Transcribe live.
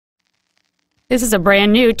This is a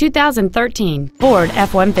brand new 2013 Ford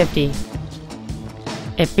F-150.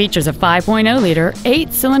 It features a 5.0-liter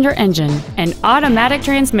 8-cylinder engine and automatic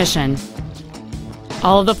transmission.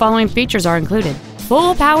 All of the following features are included: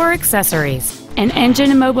 full power accessories, an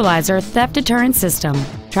engine immobilizer theft deterrent system,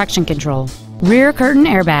 traction control, rear curtain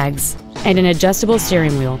airbags, and an adjustable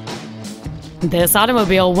steering wheel. This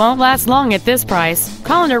automobile won't last long at this price.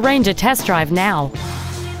 Call and arrange a test drive now.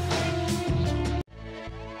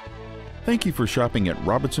 Thank you for shopping at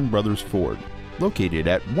Robinson Brothers Ford, located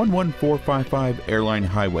at 11455 Airline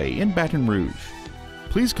Highway in Baton Rouge.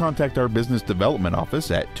 Please contact our business development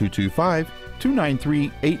office at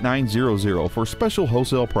 225-293-8900 for special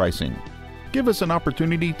wholesale pricing. Give us an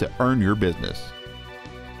opportunity to earn your business.